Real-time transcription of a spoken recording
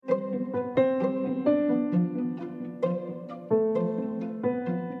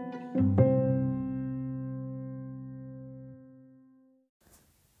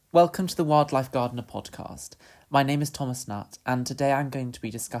Welcome to the Wildlife Gardener podcast. My name is Thomas Nutt, and today I'm going to be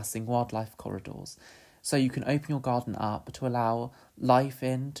discussing wildlife corridors. So you can open your garden up to allow life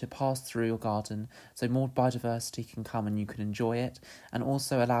in to pass through your garden, so more biodiversity can come and you can enjoy it, and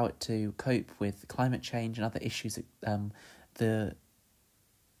also allow it to cope with climate change and other issues that the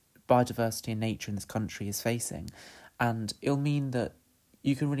biodiversity and nature in this country is facing. And it'll mean that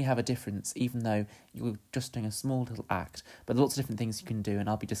you can really have a difference, even though you're just doing a small little act. But lots of different things you can do, and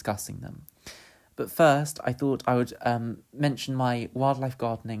I'll be discussing them. But first, I thought I would mention my wildlife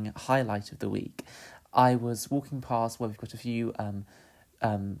gardening highlight of the week. I was walking past where we've got a few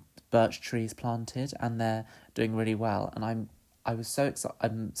birch trees planted, and they're doing really well. And I'm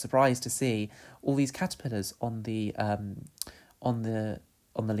surprised to see all these caterpillars on the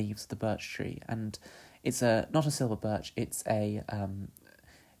leaves of the birch tree, and it's not a silver birch.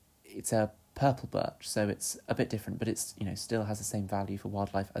 It's a purple birch, so it's a bit different, but it's still has the same value for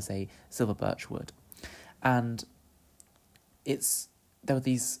wildlife as a silver birch would. And there were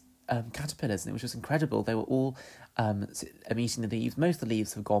these caterpillars, and it was just incredible. They were all eating the leaves. Most of the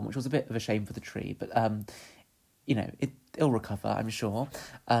leaves have gone, which was a bit of a shame for the tree, but it'll recover, I'm sure.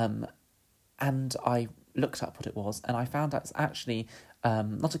 And I looked up what it was, and I found out it's actually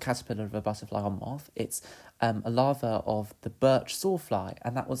not a caterpillar of a butterfly or moth. It's a larva of the birch sawfly,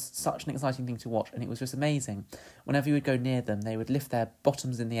 and that was such an exciting thing to watch, and it was just amazing. Whenever you would go near them, they would lift their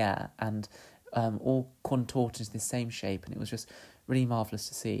bottoms in the air and all contort into the same shape, and it was just really marvellous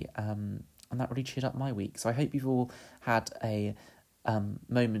to see, and that really cheered up my week. So I hope you've all had a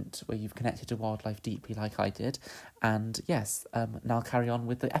moment where you've connected to wildlife deeply like I did, and yes, now I'll carry on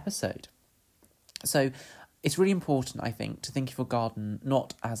with the episode. So it's really important, I think, to think of your garden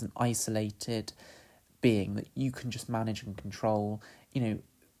not as an isolated being that you can just manage and control. You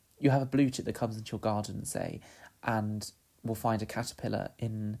have a blue tit that comes into your garden, say, and will find a caterpillar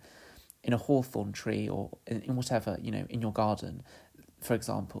in a hawthorn tree or in whatever, in your garden, for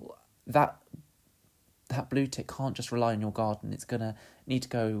example. That blue tit can't just rely on your garden. It's going to need to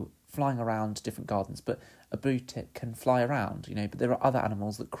go flying around to different gardens, but a blue tit can fly around, but there are other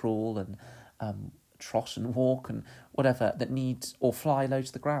animals that crawl and trot and walk and whatever that need, or fly low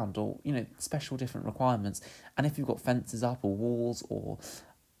to the ground, or special different requirements. And if you've got fences up or walls, or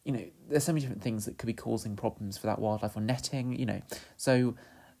there's so many different things that could be causing problems for that wildlife, or netting, so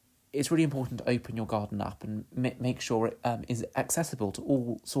it's really important to open your garden up and make sure it is accessible to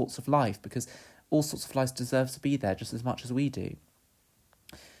all sorts of life, because all sorts of life deserves to be there just as much as we do.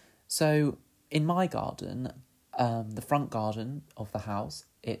 So in my garden, the front garden of the house,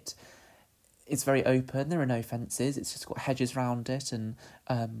 it's very open. There are no fences. It's just got hedges around it, and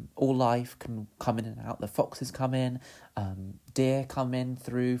all life can come in and out. The foxes come in, deer come in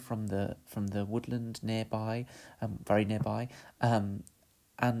through from the woodland nearby, very nearby, and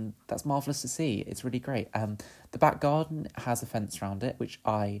that's marvellous to see. It's really great. The back garden has a fence around it, which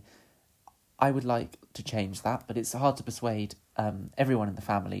I would like to change that, but it's hard to persuade everyone in the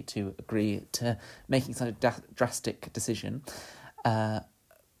family to agree to making such a drastic decision.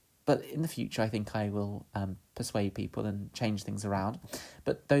 But in the future, I think I will persuade people and change things around.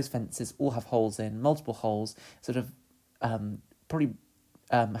 But those fences all have holes in, multiple holes, sort of probably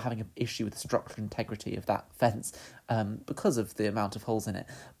having an issue with the structural integrity of that fence because of the amount of holes in it.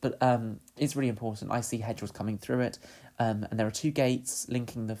 But it's really important. I see hedgerows coming through it, and there are two gates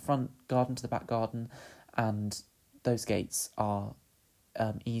linking the front garden to the back garden, and those gates are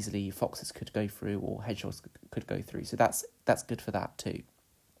easily foxes could go through, or hedgerows could go through. So that's good for that too.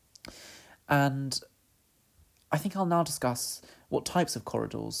 And I think I'll now discuss what types of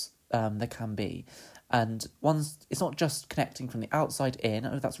corridors there can be. And it's not just connecting from the outside in.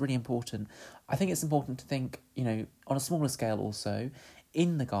 Oh, that's really important. I think it's important to think, on a smaller scale also,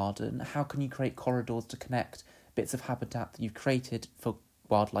 in the garden, how can you create corridors to connect bits of habitat that you've created for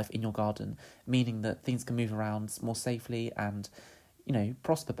wildlife in your garden, meaning that things can move around more safely and,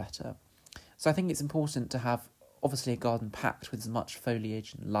 prosper better. So I think it's important to have, obviously, a garden packed with as much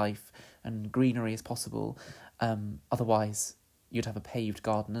foliage and life and greenery as possible. Otherwise, you'd have a paved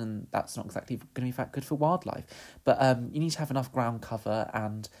garden, and that's not exactly going to be good for wildlife. But you need to have enough ground cover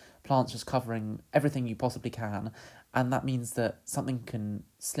and plants just covering everything you possibly can. And that means that something can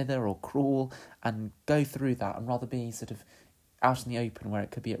slither or crawl and go through that, and rather be sort of out in the open where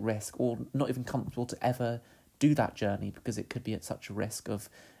it could be at risk, or not even comfortable to ever do that journey because it could be at such a risk of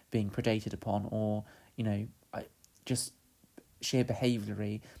being predated upon, or, just sheer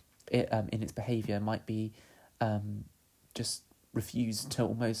behaviourally, in its behaviour might be just refuse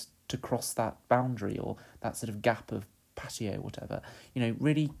to cross that boundary or that sort of gap of patio, whatever.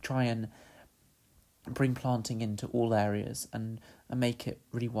 Really try and bring planting into all areas and make it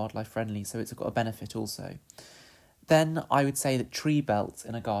really wildlife friendly, so it's got a benefit also. Then I would say that tree belts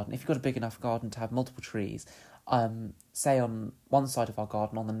in a garden, if you've got a big enough garden to have multiple trees, say on one side of our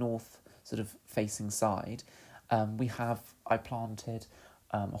garden, on the north sort of facing side, I planted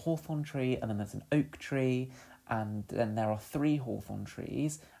a hawthorn tree, and then there's an oak tree, and then there are 3 hawthorn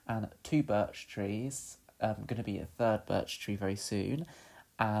trees and 2 birch trees. Going to be a 3rd birch tree very soon,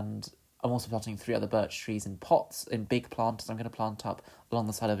 and I'm also planting 3 other birch trees in pots, in big planters. I'm going to plant up along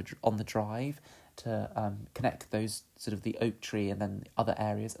the side on the drive to connect those, sort of the oak tree and then the other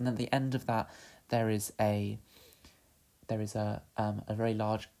areas. And then at the end of that, there is a very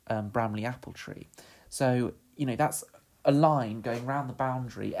large Bramley apple tree. So, that's a line going around the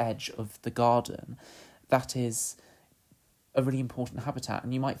boundary edge of the garden. That is a really important habitat,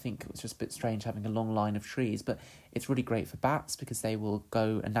 and you might think it's just a bit strange having a long line of trees, but it's really great for bats because they will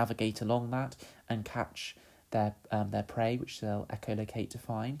go and navigate along that and catch their prey, which they'll echolocate to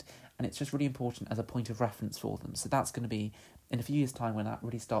find, and it's just really important as a point of reference for them. So that's going to be, in a few years' time, when that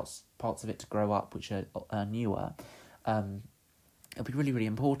really starts parts of it to grow up, which are newer, it'll be really, really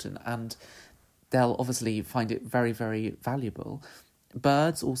important, and they'll obviously find it very, very valuable.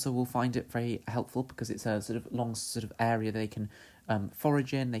 Birds also will find it very helpful because it's a sort of long sort of area they can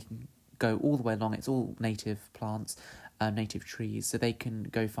forage in. They can go all the way along. It's all native plants, native trees, so they can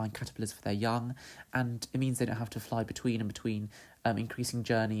go find caterpillars for their young, and it means they don't have to fly between, increasing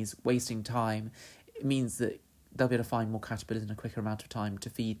journeys, wasting time. It means that they'll be able to find more caterpillars in a quicker amount of time to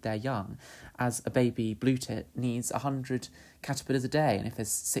feed their young, as a baby blue tit needs 100 caterpillars a day, and if there's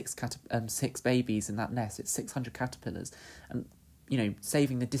six babies in that nest, it's 600 caterpillars, and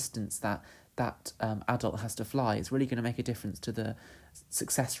saving the distance that adult has to fly is really going to make a difference to the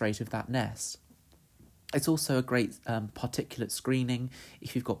success rate of that nest. It's also a great particulate screening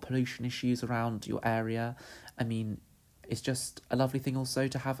if you've got pollution issues around your area. I mean, it's just a lovely thing also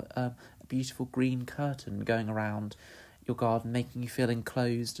to have a beautiful green curtain going around your garden, making you feel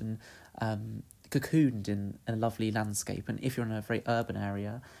enclosed and cocooned in a lovely landscape. And if you're in a very urban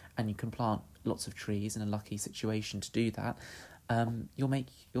area and you can plant lots of trees, in a lucky situation to do that, you'll make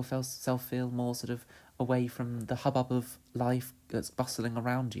yourself feel more sort of away from the hubbub of life that's bustling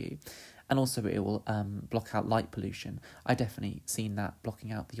around you. And also it will block out light pollution. I definitely seen that,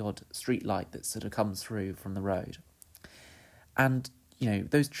 blocking out the odd street light that sort of comes through from the road. And,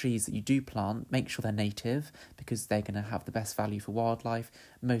 those trees that you do plant, make sure they're native, because they're going to have the best value for wildlife.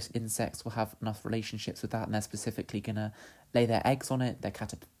 Most insects will have enough relationships with that, and they're specifically going to lay their eggs on it. They're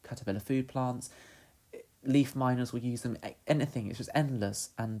caterpillar food plants. Leaf miners will use them, anything. It's just endless,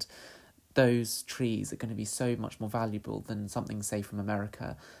 and those trees are going to be so much more valuable than something, say, from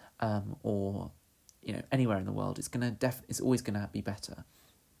America, or anywhere in the world. It's always going to be better.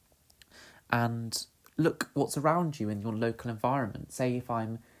 And look what's around you in your local environment. Say if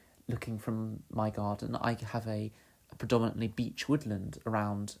I'm looking from my garden, I have a predominantly beech woodland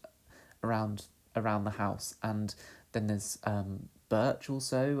around the house, and then there's birch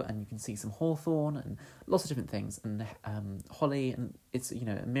also, and you can see some hawthorn and lots of different things, and holly, and it's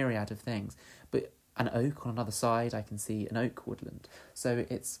a myriad of things. But an oak on another side, I can see an oak woodland. So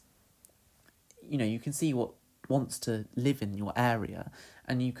it's you can see what wants to live in your area,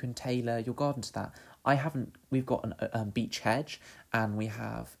 and you can tailor your garden to that. We've got a beech hedge, and we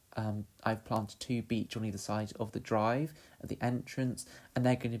have I've planted 2 beech on either side of the drive at the entrance, and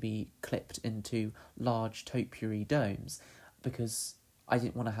they're going to be clipped into large topiary domes, because I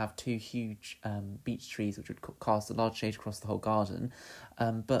didn't want to have 2 huge beech trees which would cast a large shade across the whole garden,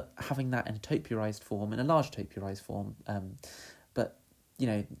 but having that in a large topiarised form, but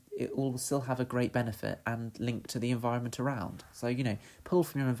it will still have a great benefit and link to the environment around. So, pull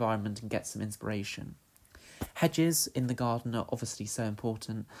from your environment and get some inspiration. Hedges in the garden are obviously so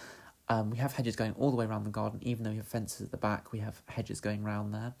important. We have hedges going all the way around the garden, even though we have fences at the back, we have hedges going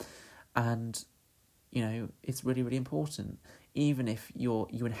around there. And, it's really, really important. Even if you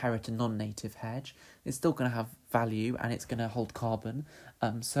inherit a non-native hedge, it's still going to have value and it's going to hold carbon.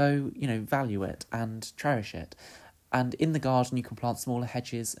 So, value it and cherish it. And in the garden, you can plant smaller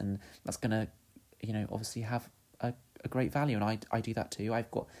hedges, and that's going to, obviously have a great value. And I do that too.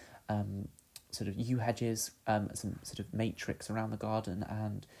 I've got sort of yew hedges, some sort of matrix around the garden,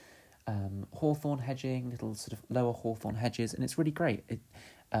 and hawthorn hedging, little sort of lower hawthorn hedges, and it's really great. It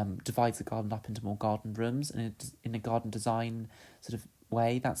divides the garden up into more garden rooms, and in a garden design sort of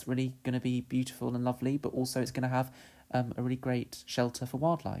way, that's really going to be beautiful and lovely, but also it's going to have a really great shelter for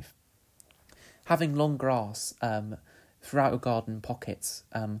wildlife. Having long grass throughout your garden pockets,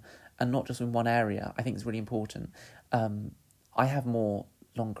 and not just in one area, I think is really important. I have more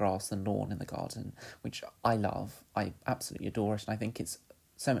long grass and lawn in the garden, which I love. I absolutely adore it, and I think it's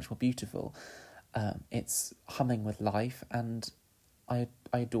so much more beautiful. It's humming with life, and I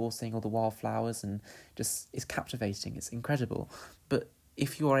adore seeing all the wildflowers, and just it's captivating. It's incredible. But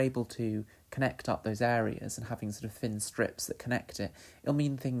if you are able to connect up those areas and having sort of thin strips that connect it, it'll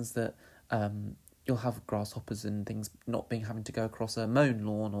mean things that you'll have grasshoppers and things not having to go across a mown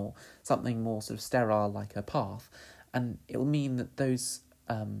lawn or something more sort of sterile like a path, and it'll mean that those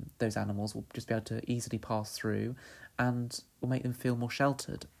animals will just be able to easily pass through, and will make them feel more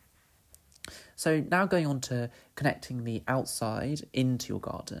sheltered. So now going on to connecting the outside into your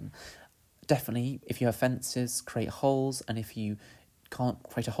garden. Definitely, if you have fences, create holes, and if you can't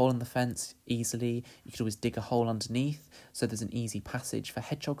create a hole in the fence easily, you could always dig a hole underneath, so there's an easy passage for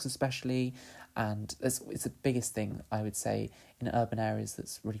hedgehogs especially, and it's the biggest thing, I would say, in urban areas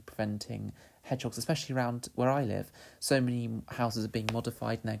that's really preventing hedgehogs, especially around where I live. So many houses are being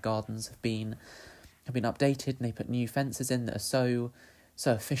modified and their gardens have been updated, and they put new fences in that are so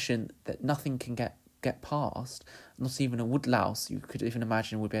efficient that nothing can get past. Not even a woodlouse, you could even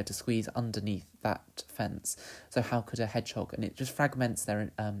imagine, would be able to squeeze underneath that fence. So how could a hedgehog? And it just fragments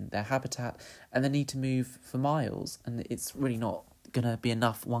their habitat, and they need to move for miles, and it's really not going to be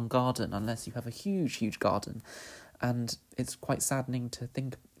enough one garden unless you have a huge garden, and it's quite saddening to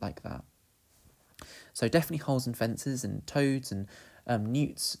think like that. So definitely holes in fences, and toads and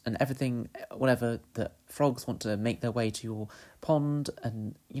newts and everything, whatever, that frogs want to make their way to your pond.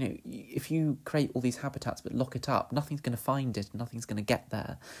 And if you create all these habitats but lock it up, nothing's going to find it, nothing's going to get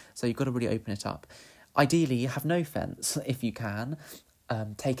there. So you've got to really open it up. Ideally, have no fence if you can.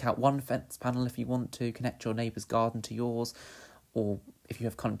 Take out one fence panel if you want to connect your neighbour's garden to yours, or if you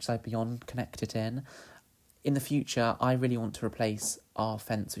have countryside beyond, connect it in. In the future, I really want to replace our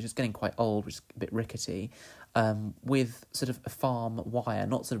fence, which is getting quite old, which is a bit rickety, with sort of a farm wire,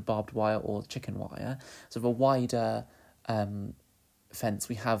 not sort of barbed wire or chicken wire, sort of a wider fence.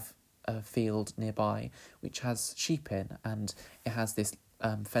 We have a field nearby which has sheep in, and it has this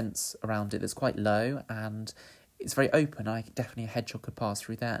fence around it that's quite low, and it's very open. Definitely a hedgehog could pass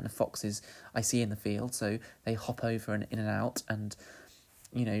through there, and the foxes I see in the field, so they hop over and in and out, and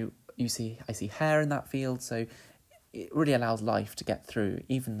I see hare in that field, so it really allows life to get through,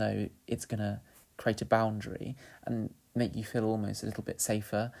 even though it's going to create a boundary and make you feel almost a little bit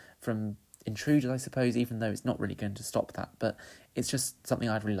safer from intruders, I suppose, even though it's not really going to stop that. But it's just something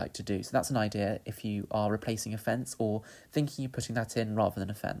I'd really like to do. So that's an idea if you are replacing a fence or thinking of putting that in rather than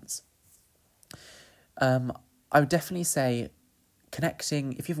a fence. I would definitely say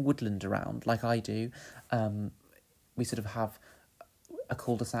connecting, if you have a woodland around, like I do, we sort of have a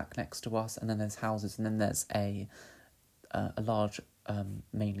cul-de-sac next to us, and then there's houses, and then there's a large,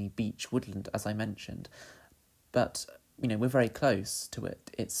 mainly beach woodland, as I mentioned. But we're very close to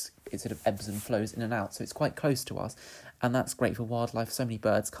it. It sort of ebbs and flows in and out, so it's quite close to us, and that's great for wildlife. So many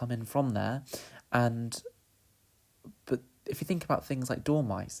birds come in from there, but if you think about things like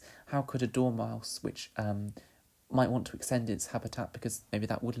dormice, how could a dormouse, which might want to extend its habitat because maybe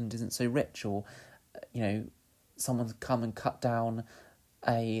that woodland isn't so rich, or someone's come and cut down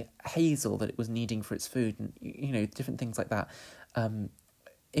a hazel that it was needing for its food, and different things like that.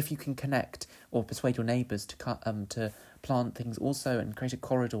 If you can connect or persuade your neighbours to plant things also and create a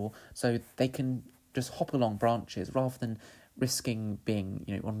corridor so they can just hop along branches rather than risking being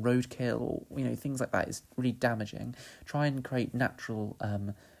on roadkill or things like that is really damaging. Try and create natural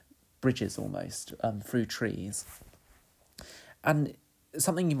bridges almost through trees. And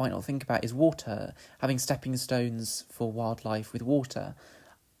something you might not think about is water, having stepping stones for wildlife with water.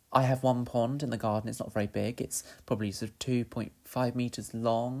 I have one pond in the garden. It's not very big. It's probably sort of 2.5 metres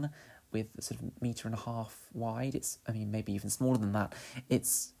long with sort of 1.5 metres wide. It's, maybe even smaller than that.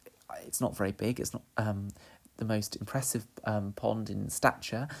 It's not very big. It's not the most impressive pond in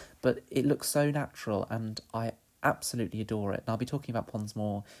stature, but it looks so natural, and I absolutely adore it. And I'll be talking about ponds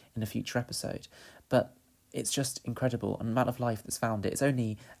more in a future episode, but it's just incredible, and the amount of life that's found it. It's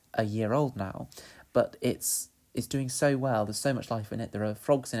only a year old now, but it's doing so well. There's so much life in it. There are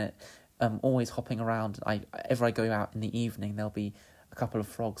frogs in it, always hopping around. Whenever I go out in the evening, there'll be a couple of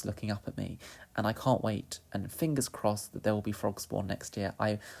frogs looking up at me, and I can't wait. And fingers crossed that there will be frog spawn next year.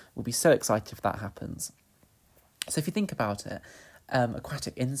 I will be so excited if that happens. So if you think about it,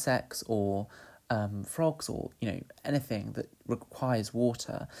 aquatic insects or frogs or anything that requires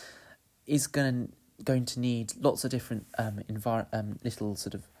water is going to need lots of different little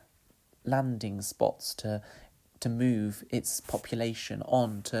sort of landing spots to to move its population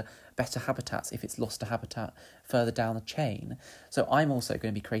on to better habitats if it's lost a habitat further down the chain. So I'm also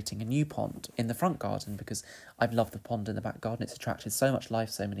going to be creating a new pond in the front garden because I've loved the pond in the back garden. It's attracted so much life,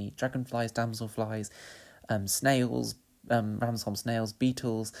 so many dragonflies, damselflies, snails, ramshorn snails,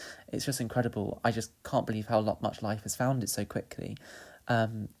 beetles. It's just incredible. I just can't believe how much life has found it so quickly.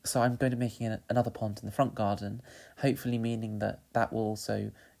 So I'm going to be making another pond in the front garden, hopefully meaning that will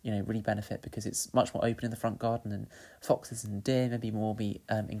also, really benefit because it's much more open in the front garden and foxes and deer maybe more be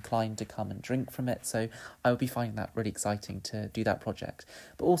inclined to come and drink from it. So I will be finding that really exciting to do that project.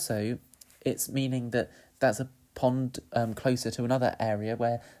 But also it's meaning that that's a pond closer to another area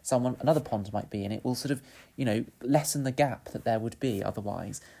where another pond might be, and it will sort of, lessen the gap that there would be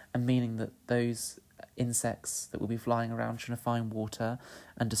otherwise, and meaning that those insects that will be flying around trying to find water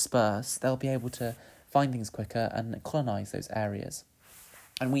and disperse, they'll be able to find things quicker and colonise those areas.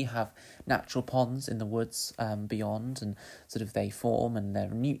 And we have natural ponds in the woods beyond, and sort of they form, and there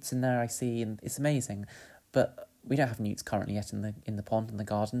are newts in there I see, and it's amazing. But we don't have newts currently yet in the pond in the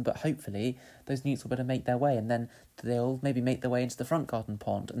garden, but hopefully those newts will better make their way, and then they'll maybe make their way into the front garden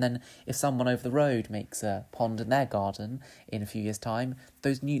pond. And then if someone over the road makes a pond in their garden in a few years' time,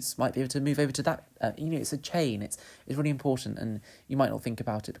 those newts might be able to move over to that. It's a chain. It's really important, and you might not think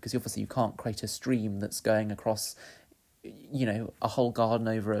about it because obviously you can't create a stream that's going across, a whole garden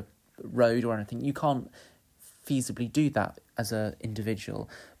over a road or anything. You can't feasibly do that as an individual,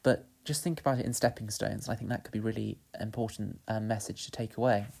 but just think about it in stepping stones. I think that could be really important message to take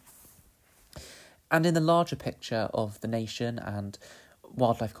away. And in the larger picture of the nation and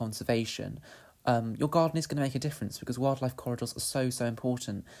wildlife conservation, your garden is going to make a difference because wildlife corridors are so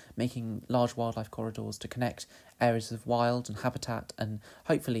important, making large wildlife corridors to connect areas of wild and habitat, and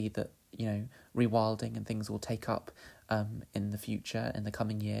hopefully that, rewilding and things will take up in the future, in the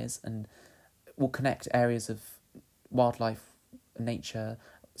coming years, and will connect areas of wildlife, nature,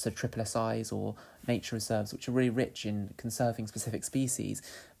 so triple SIs or nature reserves, which are really rich in conserving specific species,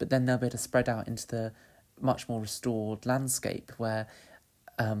 but then they'll be able to spread out into the much more restored landscape where,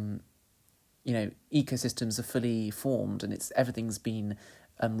 ecosystems are fully formed and everything's been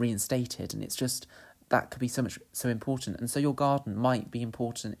reinstated, and it's just that could be so important. And so your garden might be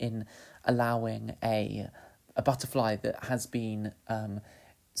important in allowing a butterfly that has been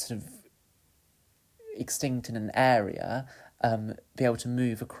sort of extinct in an area be able to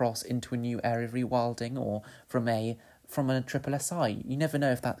move across into a new area of rewilding, or from a triple SI. You never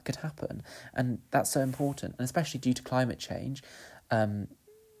know if that could happen, and that's so important. And especially due to climate change,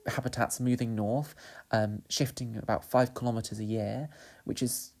 habitats moving north, shifting about 5 kilometres a year, which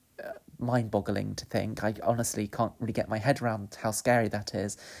is mind-boggling to think. I honestly can't really get my head around how scary that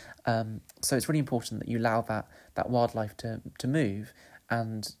is. So it's really important that you allow that wildlife to move,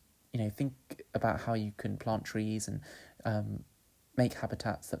 and think about how you can plant trees and make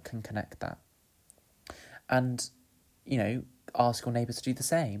habitats that can connect that. And, ask your neighbours to do the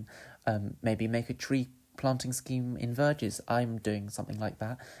same. Maybe make a tree planting scheme in verges. I'm doing something like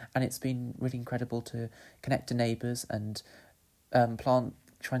that, and it's been really incredible to connect to neighbours and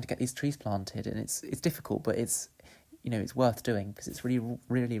trying to get these trees planted. And it's difficult, but it's worth doing because it's really,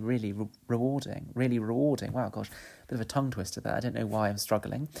 really, really rewarding. Really rewarding. Wow, gosh, bit of a tongue twister there. I don't know why I'm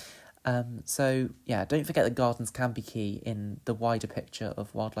struggling. So yeah, don't forget that gardens can be key in the wider picture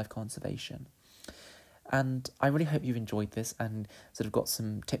of wildlife conservation. And I really hope you've enjoyed this and sort of got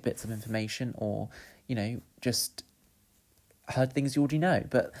some tidbits of information, or, just heard things you already know.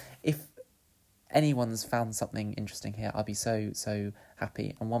 But if anyone's found something interesting here, I'll be so, so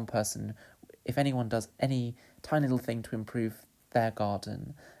happy. And one person, if anyone does any tiny little thing to improve their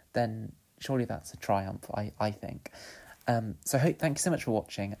garden, then surely that's a triumph, I think. So thank you so much for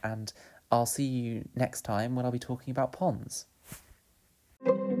watching, and I'll see you next time when I'll be talking about ponds.